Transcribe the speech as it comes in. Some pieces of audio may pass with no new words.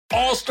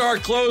All-star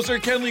closer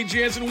Kenley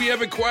Jansen, we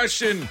have a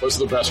question. What's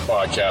the best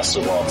podcast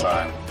of all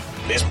time?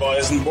 Baseball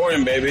isn't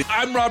boring, baby.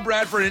 I'm Rob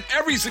Bradford, and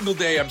every single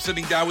day I'm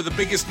sitting down with the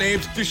biggest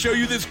names to show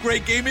you this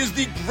great game is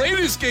the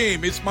greatest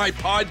game. It's my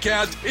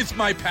podcast. It's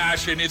my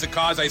passion. It's a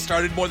cause I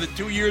started more than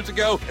 2 years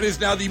ago and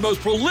is now the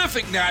most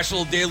prolific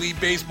national daily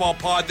baseball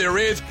pod there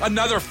is.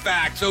 Another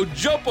fact, so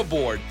jump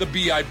aboard the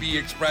BIB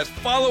Express.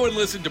 Follow and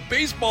listen to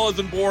Baseball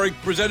Isn't Boring,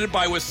 presented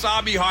by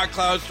Wasabi Hot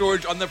Cloud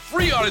Storage on the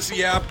free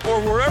Odyssey app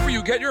or wherever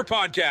you get your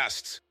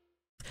podcasts.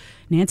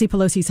 Nancy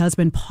Pelosi's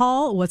husband,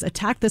 Paul, was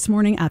attacked this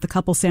morning at the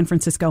couple's San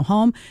Francisco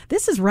home.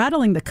 This is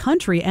rattling the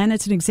country, and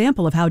it's an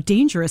example of how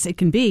dangerous it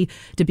can be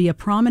to be a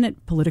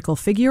prominent political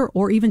figure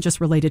or even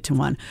just related to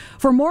one.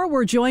 For more,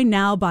 we're joined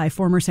now by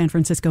former San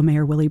Francisco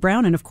Mayor Willie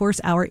Brown and, of course,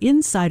 our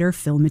insider,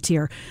 Phil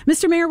Matier.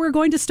 Mr. Mayor, we're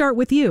going to start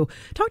with you.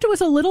 Talk to us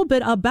a little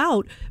bit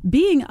about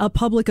being a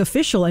public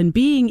official and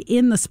being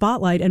in the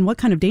spotlight and what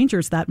kind of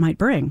dangers that might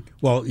bring.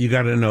 Well, you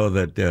got to know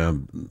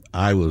that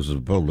I was a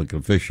public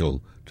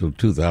official till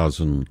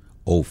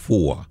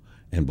 2004,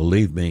 and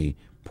believe me,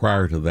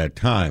 prior to that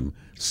time,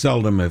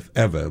 seldom if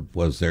ever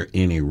was there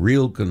any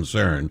real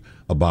concern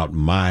about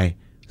my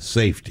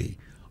safety,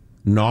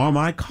 nor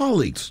my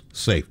colleagues'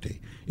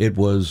 safety. It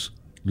was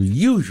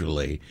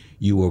usually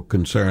you were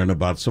concerned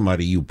about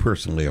somebody you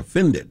personally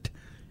offended,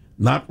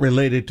 not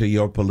related to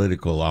your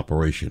political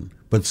operation.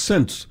 But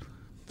since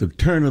the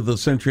turn of the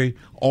century,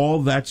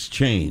 all that's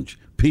changed.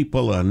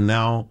 People are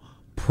now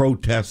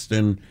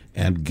protesting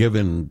and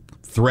giving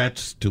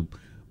threats to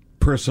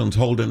persons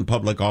holding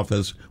public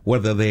office,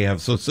 whether they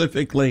have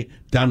specifically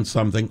done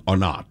something or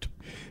not.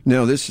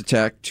 Now, this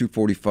attack,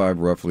 2:45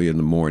 roughly in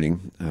the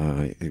morning,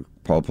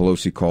 Paul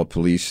Pelosi called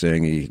police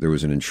saying there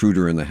was an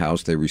intruder in the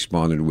house. They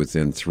responded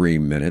within 3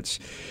 minutes,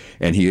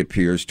 and he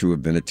appears to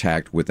have been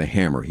attacked with a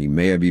hammer. He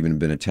may have even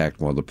been attacked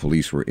while the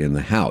police were in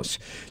the house.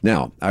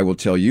 Now, I will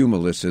tell you,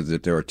 Melissa,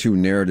 that there are two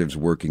narratives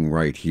working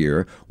right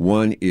here.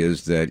 One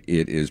is that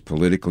it is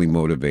politically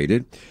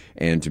motivated,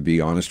 and to be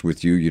honest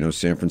with you,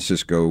 San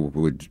Francisco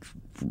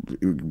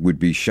would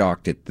be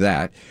shocked at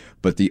that.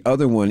 But the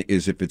other one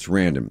is if it's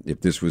random.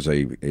 If this was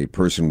a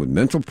person with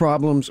mental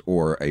problems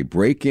or a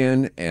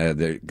break-in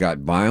that got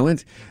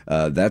violent,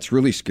 that's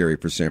really scary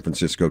for San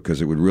Francisco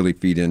because it would really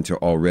feed into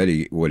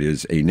already what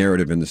is a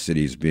narrative in the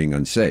city as being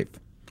unsafe.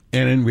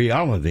 And in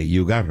reality,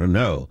 you got to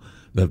know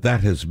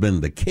that has been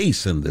the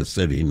case in this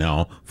city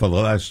now for the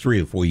last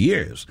 3 or 4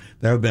 years.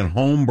 There have been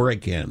home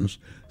break-ins.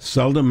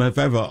 Seldom, if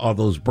ever, are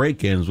those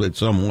break-ins with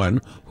someone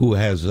who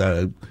has,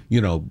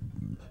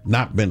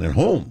 not been at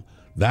home.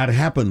 That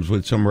happens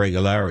with some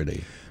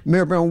regularity.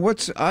 Mayor Brown,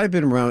 I've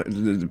been around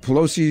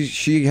Pelosi.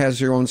 She has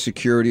her own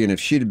security, and if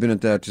she'd have been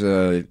at that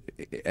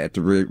at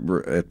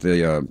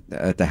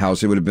the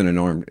house, it would have been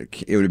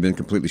it would have been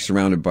completely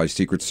surrounded by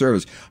Secret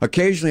Service.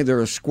 Occasionally, there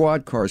are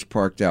squad cars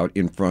parked out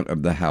in front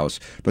of the house,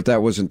 but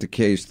that wasn't the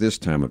case this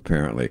time.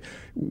 Apparently,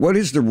 what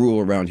is the rule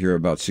around here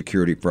about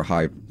security for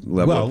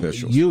high-level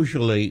officials?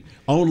 Usually,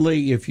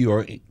 only if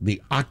you're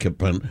the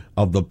occupant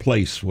of the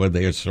place where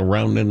they're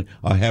surrounding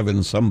or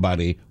having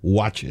somebody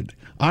watch it.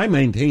 I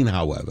maintain,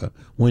 however,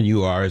 when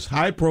you are as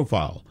high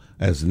profile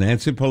as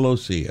Nancy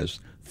Pelosi is,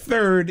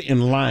 third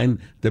in line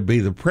to be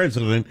the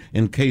president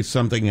in case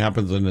something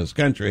happens in this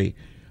country,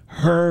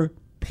 her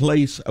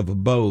place of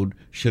abode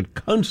should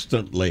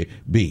constantly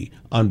be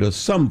under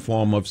some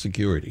form of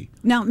security.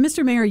 Now,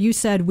 Mr. Mayor, you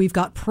said we've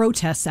got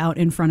protests out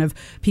in front of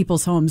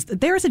people's homes.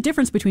 There is a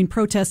difference between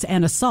protest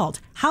and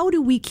assault. How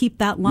do we keep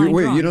that line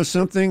Wait, drawn?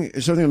 Something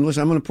I'm going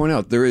to point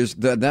out. There is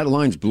that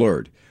line's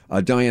blurred.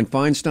 Dianne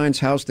Feinstein's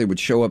house, they would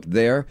show up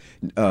there.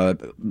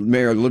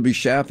 Mayor Libby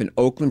Schaaf in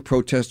Oakland,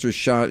 protesters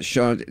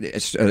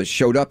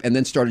showed up and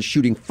then started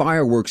shooting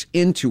fireworks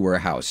into her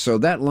house. So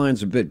that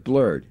line's a bit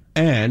blurred.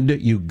 And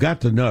you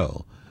got to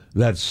know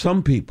that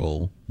some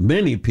people,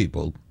 many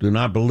people, do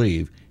not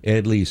believe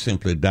Ed Lee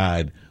simply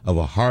died of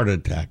a heart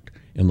attack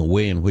in the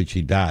way in which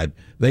he died.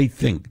 They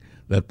think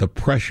that the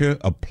pressure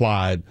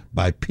applied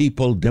by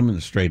people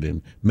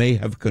demonstrating may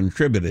have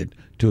contributed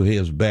to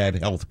his bad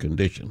health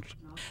conditions.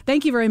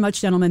 Thank you very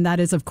much, gentlemen. That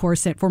is, of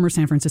course, former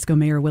San Francisco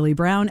Mayor Willie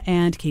Brown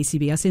and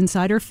KCBS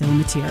insider Phil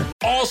Matier.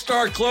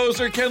 All-star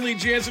closer Kenley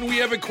Jansen, we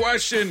have a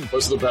question.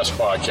 What's the best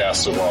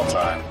podcast of all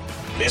time?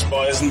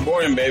 Baseball isn't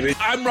boring, baby.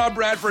 I'm Rob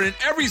Bradford, and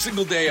every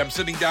single day I'm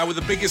sitting down with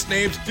the biggest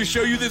names to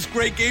show you this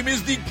great game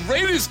is the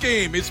greatest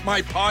game. It's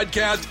my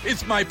podcast.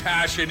 It's my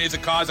passion. It's a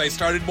cause I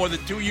started more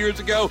than 2 years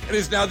ago and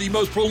is now the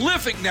most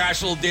prolific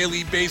national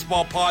daily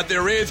baseball pod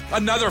there is.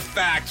 Another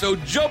fact, so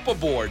jump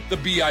aboard the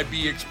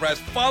BIB Express.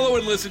 Follow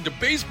and listen to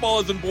Baseball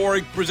Isn't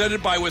Boring,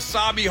 presented by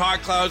Wasabi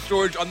Hot Cloud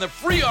Storage on the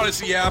free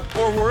Odyssey app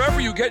or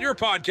wherever you get your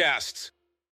podcasts.